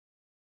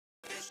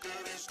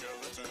scary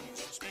skeletons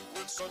speak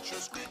with such a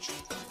screech.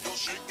 You'll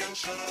shake and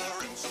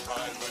shudder in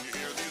surprise when you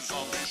hear these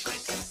zombies shriek.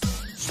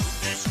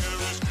 Spooky,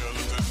 scary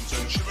skeletons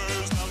and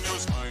shivers down your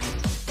spine.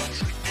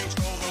 Shrieking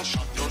skulls will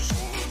shock your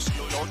soul and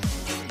seal your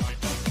doom tonight.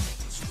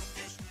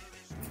 Spooky,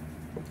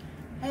 scary...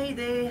 Hey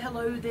there,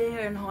 hello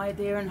there, and hi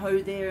there, and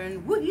ho there,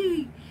 and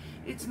woohoo!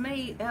 It's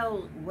me,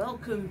 Elle.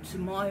 Welcome to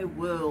my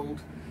world.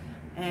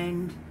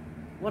 And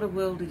what a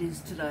world it is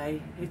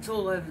today. It's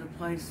all over the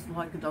place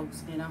like a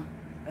dog's dinner,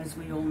 as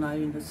we all know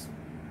in this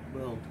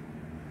world.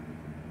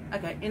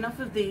 Okay, enough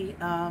of the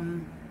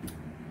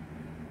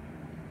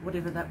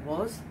whatever that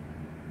was,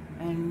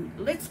 and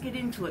let's get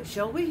into it,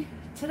 shall we?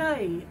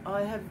 Today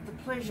I have the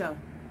pleasure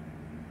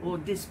or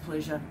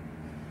displeasure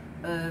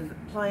of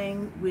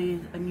playing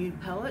with a new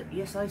palette.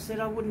 Yes, I said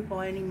I wouldn't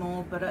buy any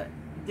more, but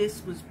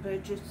this was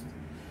purchased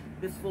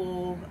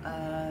before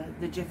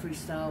the Jeffree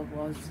style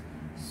was,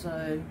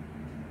 so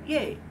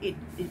yeah,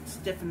 it's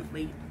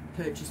definitely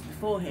purchased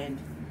beforehand.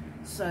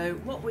 So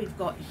what we've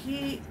got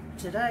here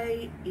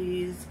today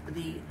is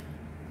the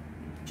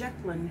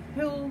Jaclyn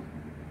Hill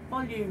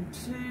Volume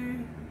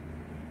 2.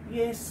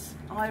 Yes,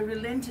 I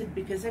relented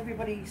because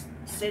everybody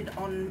said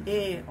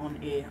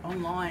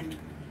online,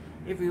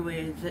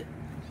 everywhere, that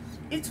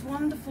it's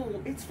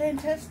wonderful, it's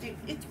fantastic,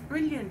 it's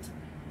brilliant.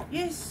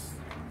 Yes,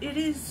 it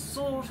is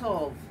sort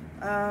of.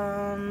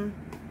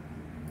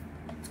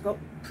 It's got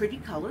pretty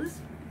colours.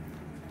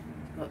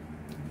 It's got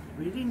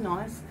really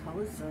nice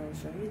colours, so I'll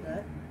show you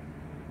that.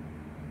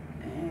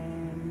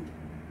 And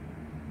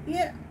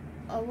yeah,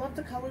 I love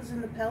the colours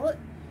in the palette.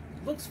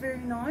 It looks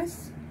very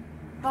nice,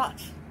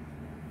 but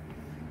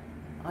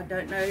I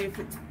don't know if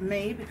it's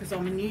me because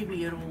I'm a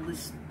newbie at all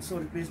this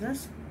sort of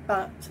business,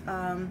 but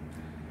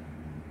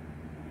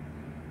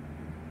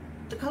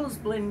the colours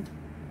blend,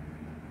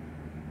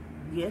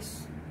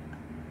 yes,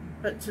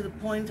 but to the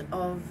point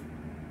of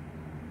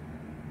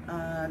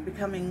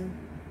becoming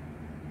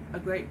a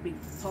great big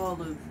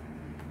pile of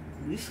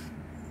this.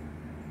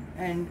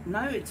 And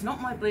no, it's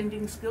not my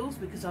blending skills,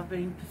 because I've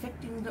been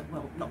perfecting that.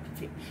 Well, not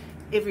perfect,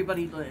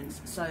 everybody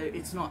learns, so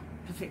it's not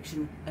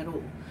perfection at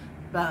all,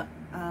 but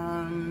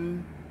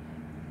I've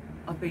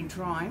been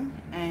trying.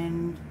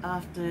 And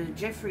after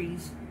Jeffree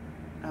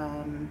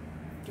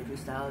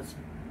Star's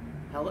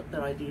palette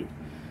that I did,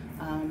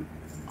 I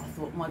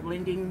thought my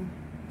blending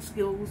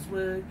skills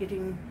were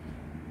getting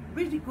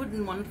really good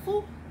and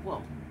wonderful.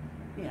 Well,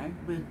 you know,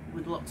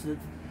 with lots of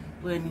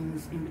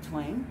learnings in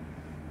between.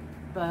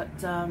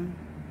 But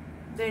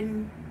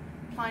then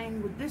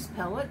playing with this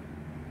palette,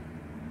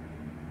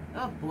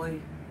 oh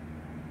boy,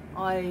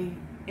 I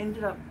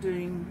ended up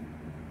doing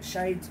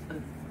shades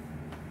of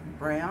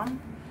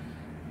brown,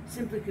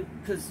 simply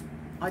because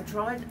I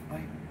tried,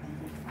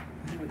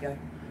 here we go,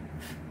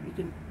 you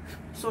can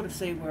sort of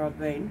see where I've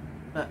been,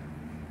 but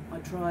I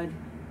tried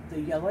the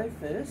yellow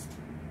first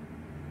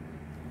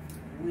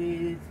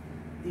with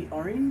the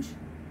orange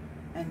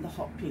and the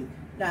hot pink.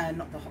 No,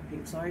 not the hot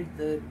pink, sorry,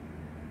 the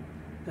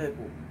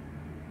purple.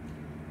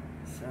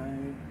 So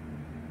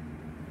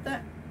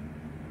that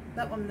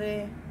one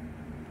there,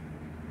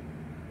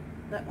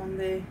 that one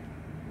there,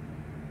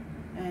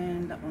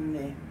 and that one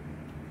there,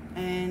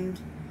 and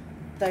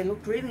they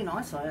looked really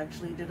nice. I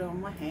actually did it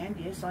on my hand.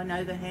 Yes, I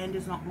know the hand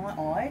is not my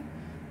eye,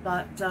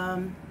 but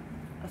I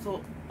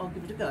thought I'll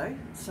give it a go.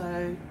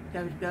 So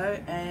gave it a go,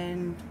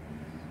 and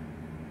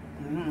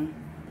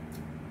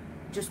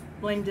just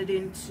blended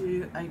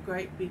into a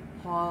great big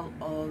pile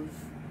of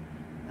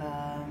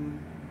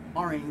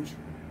orange.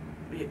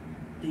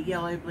 The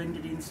yellow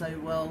blended in so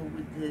well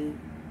with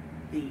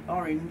the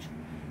orange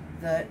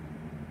that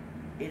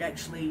it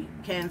actually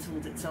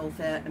cancelled itself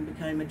out and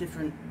became a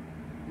different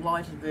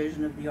lighter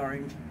version of the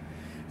orange.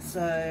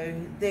 So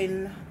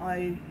then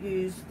I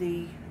used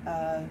the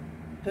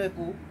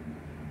purple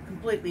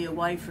completely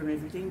away from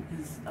everything,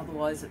 because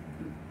otherwise it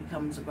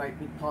becomes a great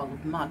big pile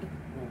of mud,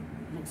 or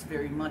looks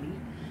very muddy.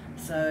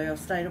 So I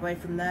stayed away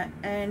from that,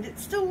 and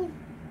it's still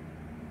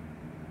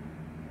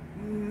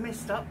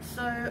messed up.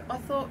 So I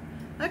thought,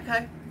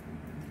 okay,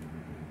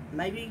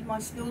 maybe my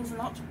skills are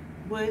not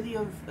worthy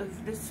of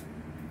this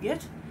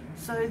yet.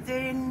 So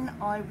then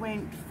I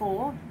went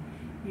for,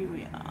 here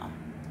we are,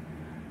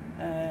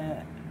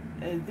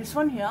 this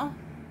one here,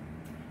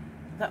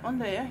 that one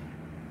there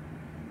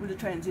with a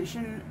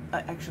transition.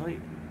 Actually,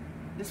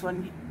 this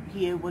one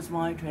here was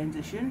my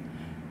transition,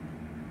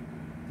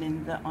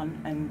 then that one,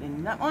 and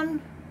then that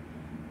one,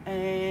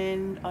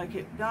 and I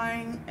kept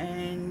going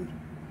and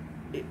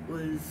it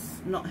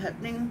was not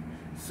happening.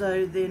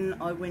 So then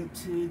I went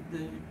to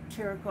the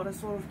terracotta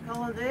sort of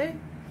colour there,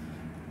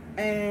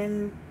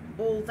 and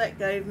all that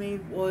gave me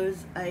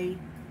was a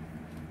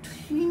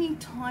teeny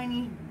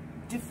tiny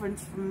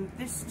difference from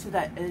this to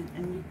that,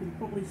 and you can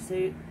probably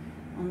see it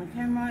on the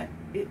camera.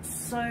 It's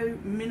so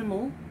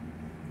minimal.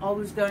 I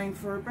was going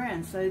for a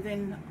brown, so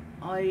then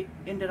I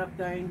ended up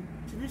going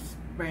to this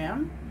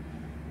brown,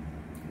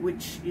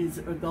 which is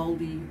a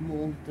goldy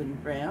more than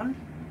brown.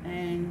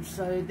 And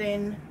so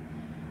then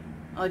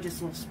I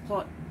just lost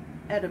plot,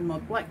 added my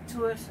black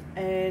to it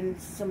and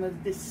some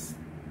of this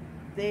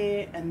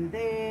there and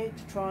there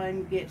to try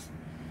and get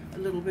a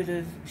little bit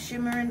of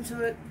shimmer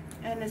into it.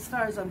 And as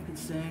far as I'm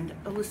concerned,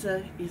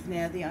 Alyssa is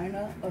now the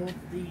owner of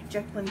the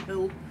Jaclyn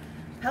Hill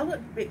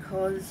palette,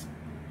 because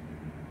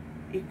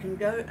it can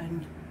go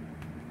and,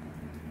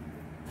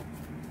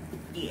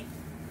 yeah,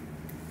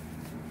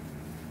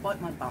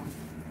 bite my bum.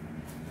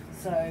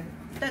 So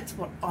that's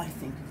what I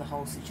think of the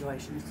whole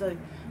situation. So,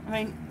 I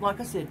mean, like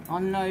I said,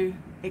 I'm no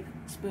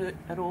expert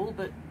at all,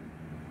 but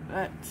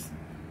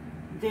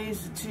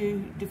there's the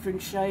two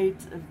different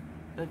shades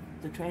of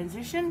the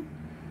transition.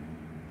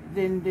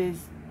 Then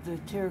there's the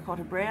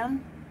terracotta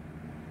brown,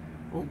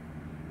 or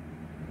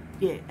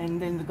yeah,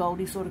 and then the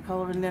goldy sort of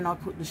colour, and then I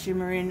put the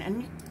shimmer in,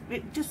 and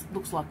it just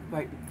looks like a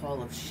great big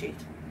pile of shit.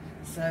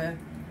 So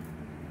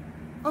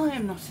I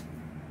am not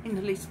in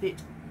the least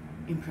bit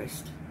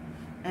impressed,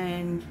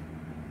 and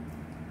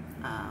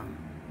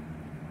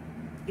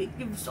it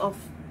gives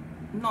off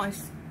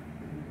nice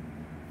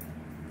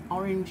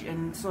orange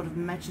and sort of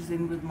matches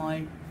in with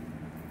my,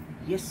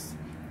 yes,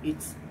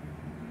 it's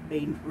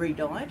been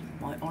re-dyed,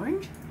 my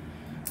orange.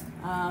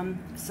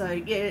 So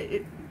yeah,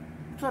 it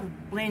sort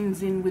of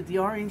blends in with the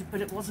orange,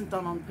 but it wasn't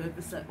done on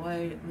purpose that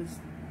way. It was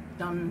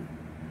done,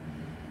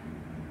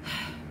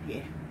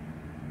 yeah,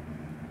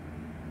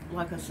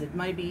 like I said,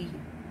 maybe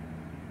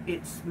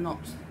it's not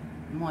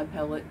my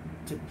palette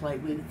to play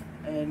with,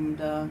 and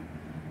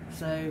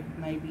so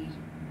maybe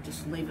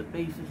just leave it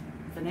be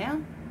for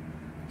now.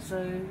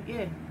 So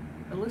yeah,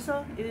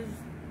 Alyssa is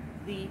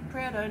the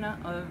proud owner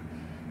of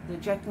the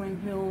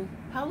Jaclyn Hill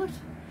palette,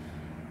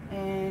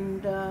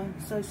 and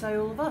so say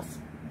all of us.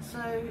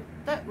 So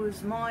that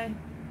was my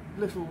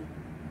little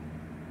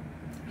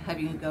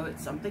having a go at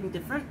something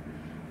different.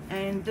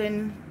 And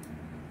then,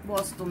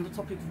 whilst on the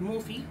topic of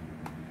Morphe,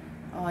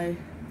 I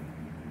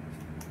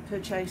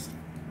purchased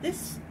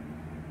this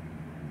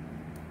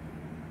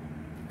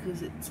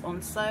because it's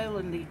on sale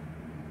and they're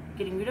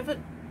getting rid of it,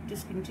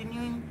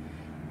 discontinuing.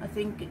 I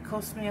think it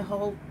cost me a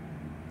whole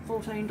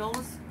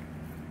 $14,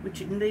 which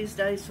in these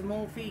days for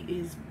Morphe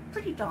is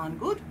pretty darn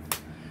good.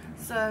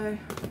 So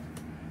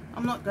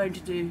I'm not going to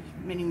do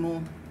many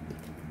more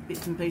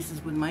bits and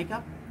pieces with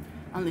makeup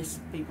unless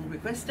people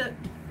request it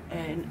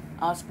and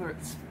ask for it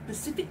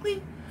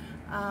specifically.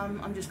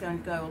 I'm just going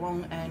to go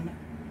along and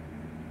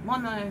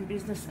mind my own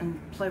business and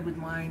play with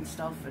my own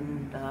stuff,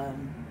 and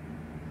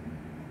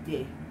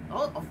yeah,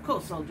 of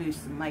course I'll do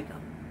some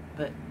makeup,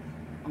 but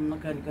I'm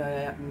not going to go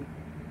out and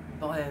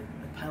buy a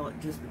palette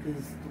just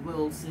because the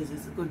world says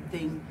it's a good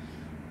thing.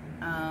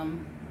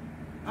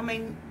 I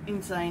mean,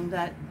 in saying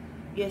that,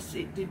 yes,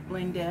 it did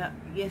blend out,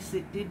 yes,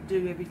 it did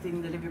do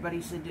everything that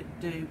everybody said it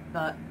do,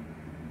 but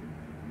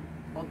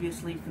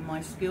obviously for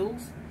my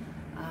skills,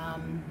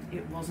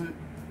 it wasn't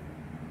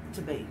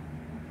to be.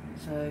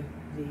 So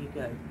there you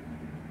go.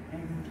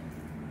 And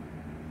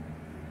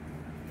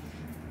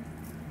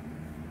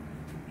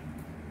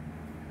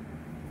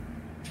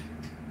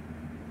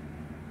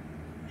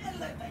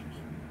hello, baby.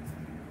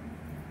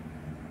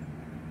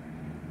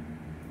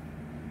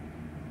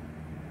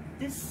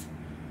 This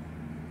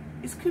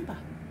is Cooper.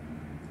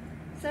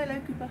 Say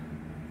hello, Cooper.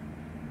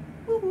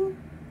 Woohoo.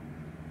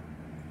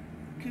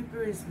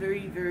 Cooper is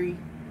very, very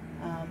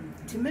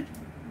timid.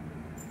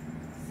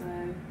 So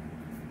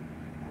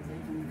I'll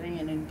leave him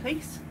being in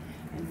peace.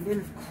 And then,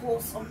 of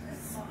course, on this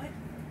side,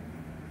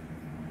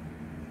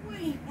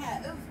 we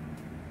have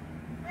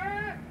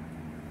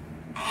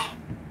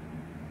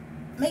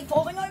me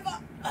falling over.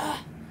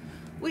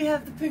 We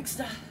have the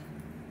Pookster.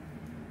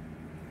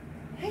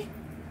 Hey,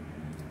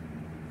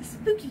 this is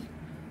Pookie,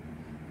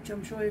 which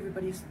I'm sure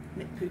everybody's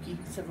met Pookie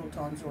several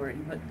times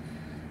already, but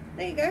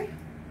there you go.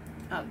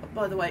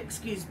 By the way,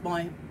 excuse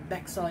my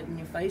backside in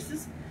your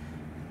faces.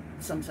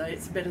 Some say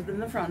it's better than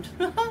the front.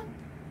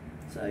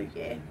 So,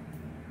 yeah.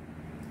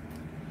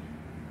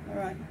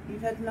 Alright,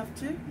 you've had enough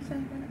too?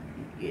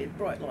 Yeah,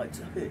 bright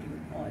lights are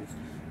hurting my eyes.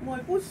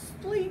 I was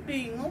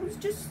sleeping. I was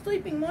just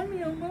sleeping. Mind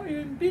me on my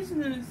own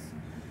business.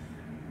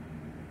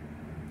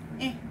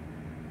 Eh.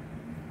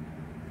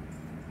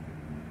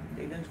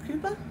 There goes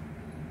Cooper.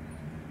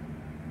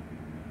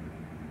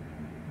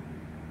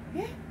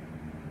 Yeah,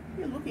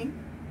 you're looking.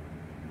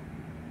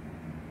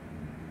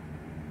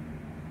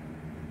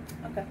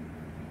 Okay.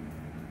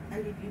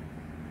 I'll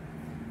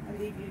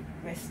leave you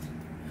rest.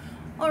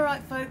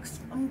 Alright folks,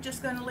 I'm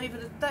just going to leave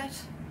it at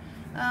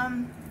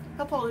that.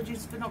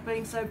 Apologies for not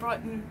being so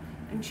bright and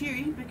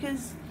cheery,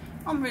 because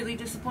I'm really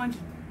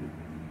disappointed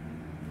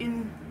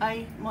in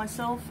A,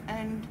 myself,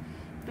 and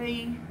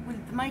B,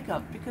 with the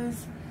makeup,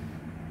 because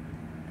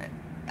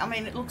I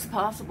mean, it looks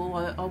passable.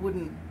 I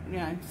wouldn't, you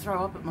know,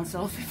 throw up at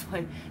myself if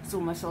I saw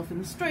myself in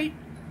the street,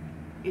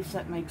 if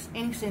that makes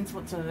any sense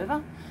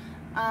whatsoever.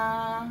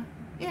 Yeah,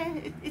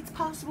 it's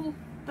passable,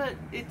 but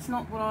it's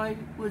not what I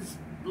was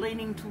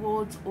leaning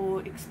towards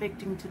or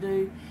expecting to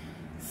do.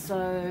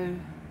 So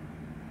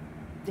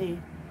there.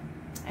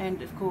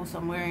 And of course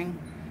I'm wearing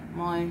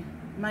my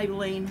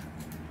Maybelline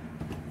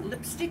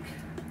lipstick.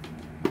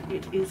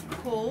 It is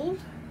called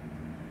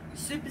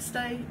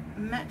Superstay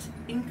Matte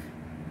Ink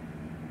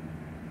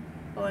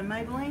by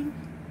Maybelline,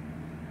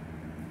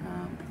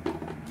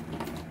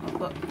 I've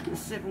got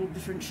several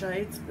different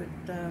shades, but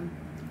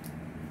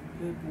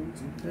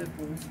purples and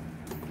purples.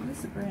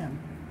 Where's the brown?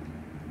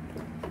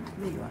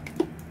 There you are.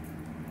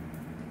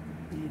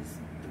 Here's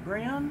the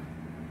brown,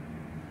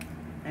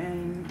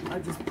 and I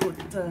just put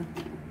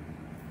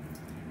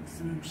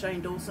some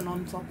Shane Dawson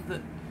on top of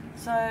it,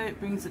 so it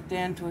brings it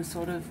down to a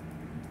sort of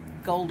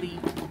goldy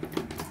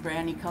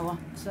browny colour.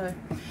 So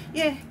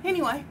yeah,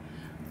 anyway,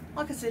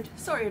 like I said,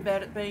 sorry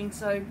about it being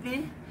so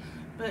there,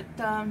 but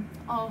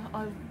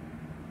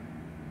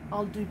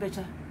I'll do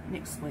better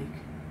next week.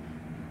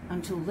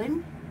 Until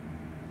then,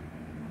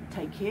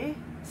 take care,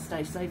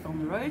 stay safe on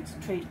the roads,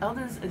 treat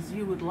others as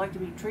you would like to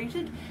be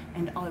treated,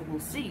 and I will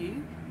see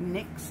you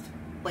next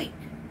week.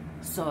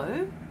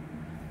 So,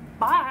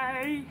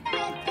 bye!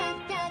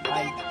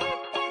 Bye.